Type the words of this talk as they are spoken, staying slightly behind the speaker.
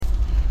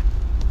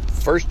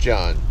1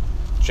 John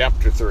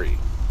chapter 3.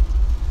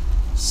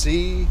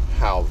 See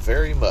how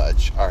very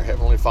much our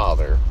Heavenly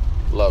Father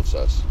loves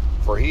us,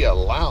 for He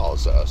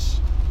allows us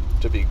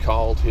to be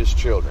called His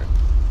children.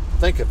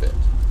 Think of it.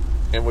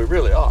 And we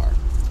really are.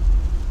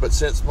 But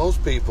since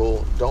most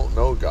people don't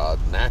know God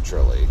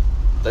naturally,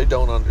 they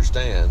don't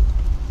understand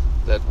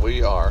that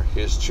we are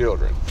His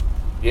children.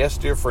 Yes,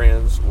 dear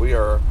friends, we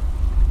are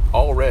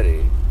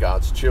already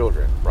God's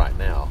children right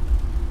now.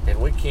 And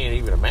we can't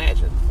even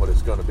imagine what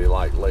it's going to be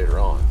like later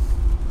on.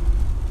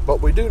 But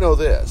we do know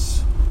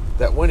this,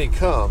 that when He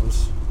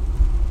comes,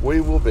 we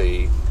will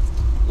be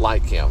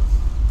like Him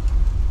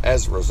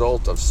as a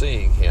result of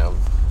seeing Him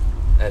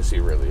as He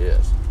really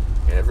is.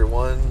 And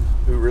everyone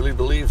who really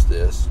believes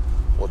this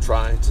will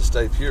try to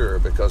stay pure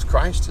because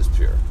Christ is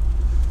pure.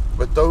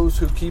 But those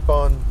who keep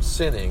on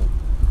sinning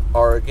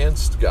are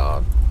against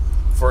God,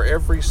 for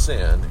every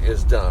sin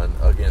is done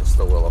against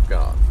the will of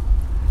God.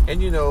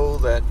 And you know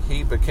that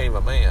He became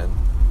a man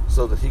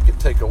so that He could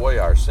take away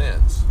our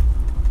sins.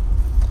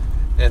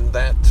 And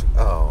that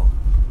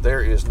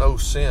there is no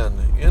sin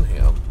in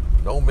Him,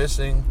 no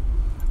missing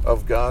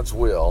of God's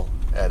will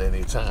at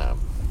any time,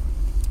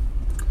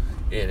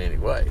 in any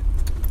way.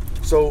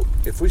 So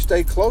if we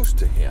stay close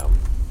to Him,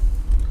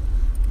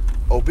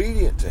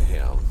 obedient to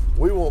Him,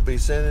 we won't be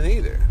sinning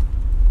either.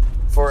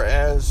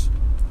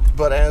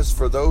 But as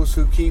for those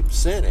who keep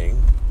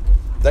sinning,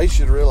 they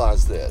should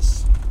realize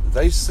this.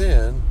 They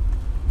sin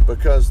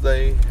because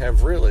they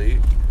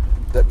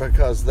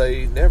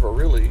never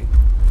really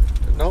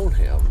known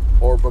Him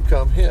or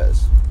become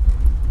His.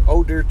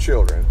 Oh, dear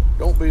children,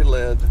 don't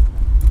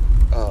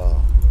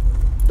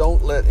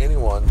let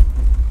anyone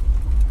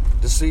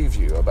deceive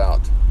you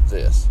about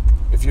this.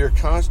 If you're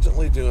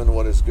constantly doing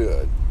what is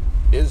good,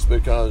 it is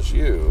because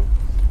you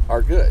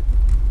are good,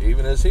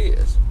 even as He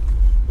is.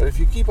 But if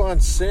you keep on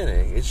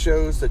sinning, it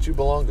shows that you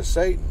belong to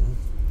Satan,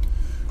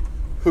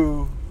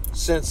 who,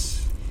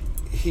 since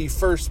he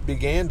first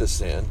began to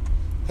sin,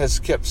 has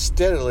kept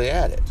steadily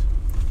at it.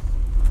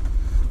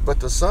 But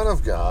the Son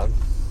of God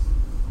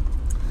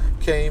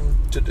came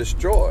to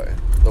destroy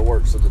the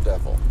works of the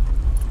devil.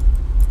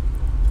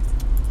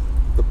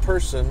 The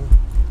person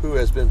who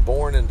has been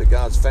born into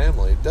God's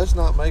family does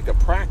not make a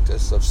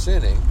practice of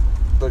sinning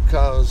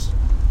because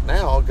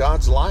now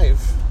God's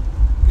life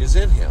is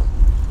in him.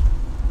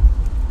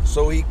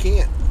 So he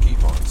can't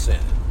keep on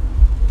sinning.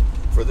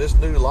 For this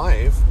new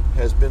life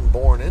has been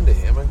born into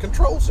him and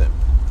controls him.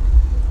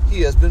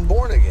 He has been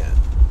born again.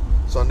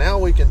 So now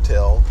we can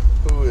tell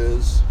who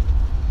is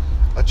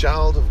a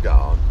child of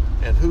God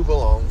and who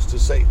belongs to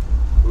Satan.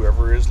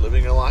 Whoever is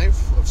living a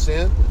life of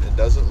sin and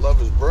doesn't love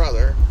his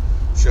brother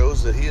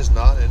shows that he is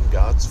not in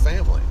God's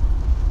family.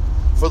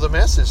 For the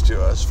message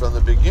to us from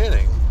the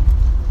beginning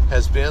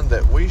has been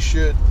that we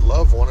should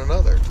love one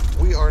another.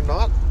 We are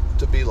not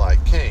to be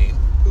like Cain,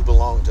 who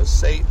belonged to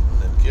Satan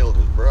and killed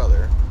his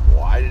brother.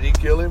 Why did he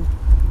kill him?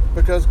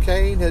 Because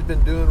Cain had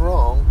been doing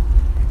wrong,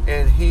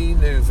 and he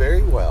knew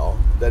very well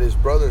that his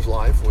brother's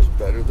life was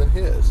better than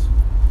his.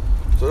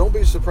 So don't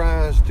be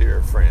surprised,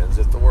 dear friends,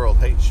 if the world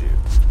hates you.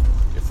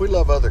 If we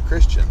love other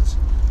Christians,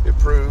 it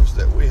proves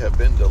that we have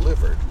been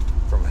delivered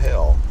from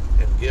hell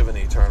and given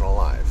eternal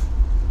life.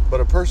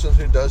 But a person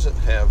who doesn't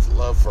have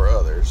love for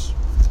others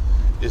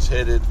is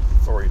headed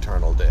for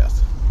eternal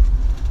death.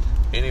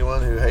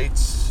 Anyone who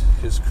hates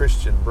his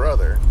Christian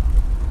brother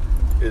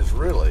is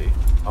really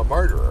a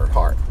murderer at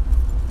heart.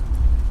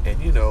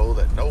 And you know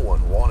that no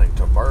one wanting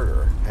to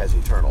murder has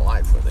eternal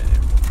life within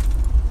him.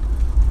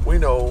 We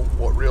know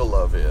what real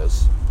love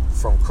is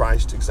from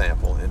Christ's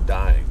example in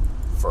dying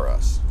for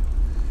us.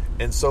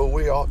 And so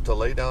we ought to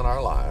lay down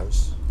our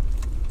lives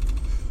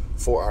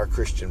for our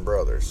Christian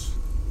brothers.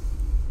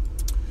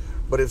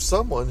 But if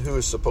someone who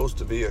is supposed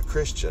to be a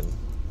Christian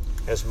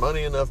has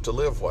money enough to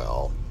live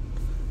well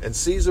and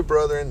sees a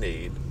brother in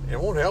need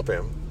and won't help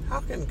him,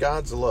 how can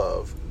God's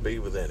love be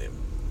within him?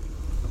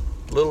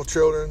 Little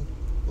children,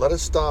 let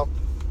us stop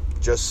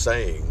just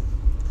saying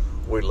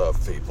we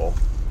love people.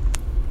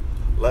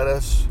 Let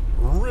us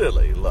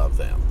really love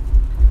them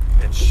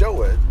and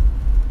show it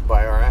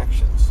by our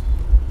actions.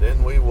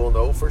 Then we will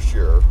know for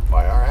sure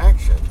by our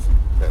actions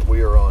that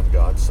we are on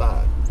God's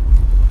side.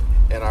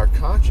 And our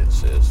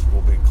consciences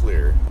will be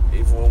clear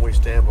even when we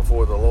stand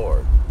before the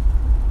Lord.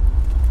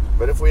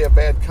 But if we have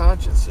bad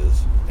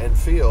consciences and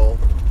feel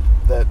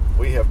that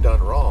we have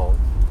done wrong,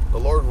 the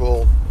Lord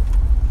will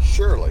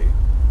surely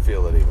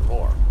feel it even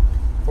more,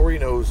 for He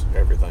knows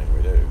everything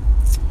we do.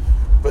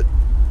 But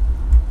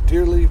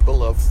dearly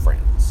beloved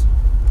friends,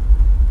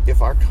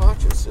 if our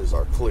consciences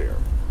are clear,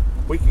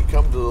 we can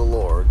come to the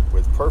Lord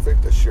with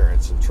perfect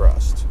assurance and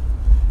trust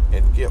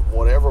and get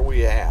whatever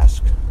we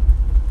ask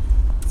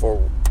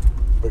for,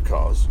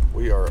 because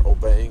we are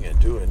obeying and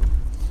doing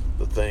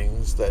the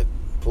things that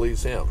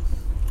please Him.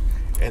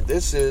 And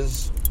this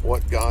is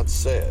what God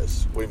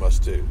says we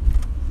must do.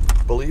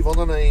 Believe on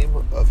the name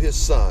of His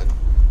Son,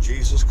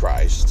 Jesus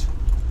Christ,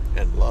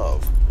 and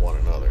love one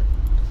another.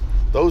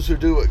 Those who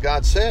do what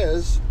God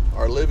says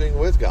are living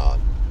with God,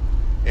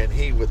 and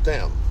He with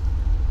them.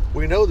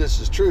 We know this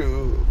is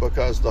true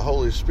because the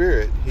Holy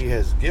Spirit He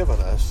has given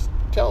us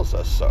tells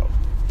us so.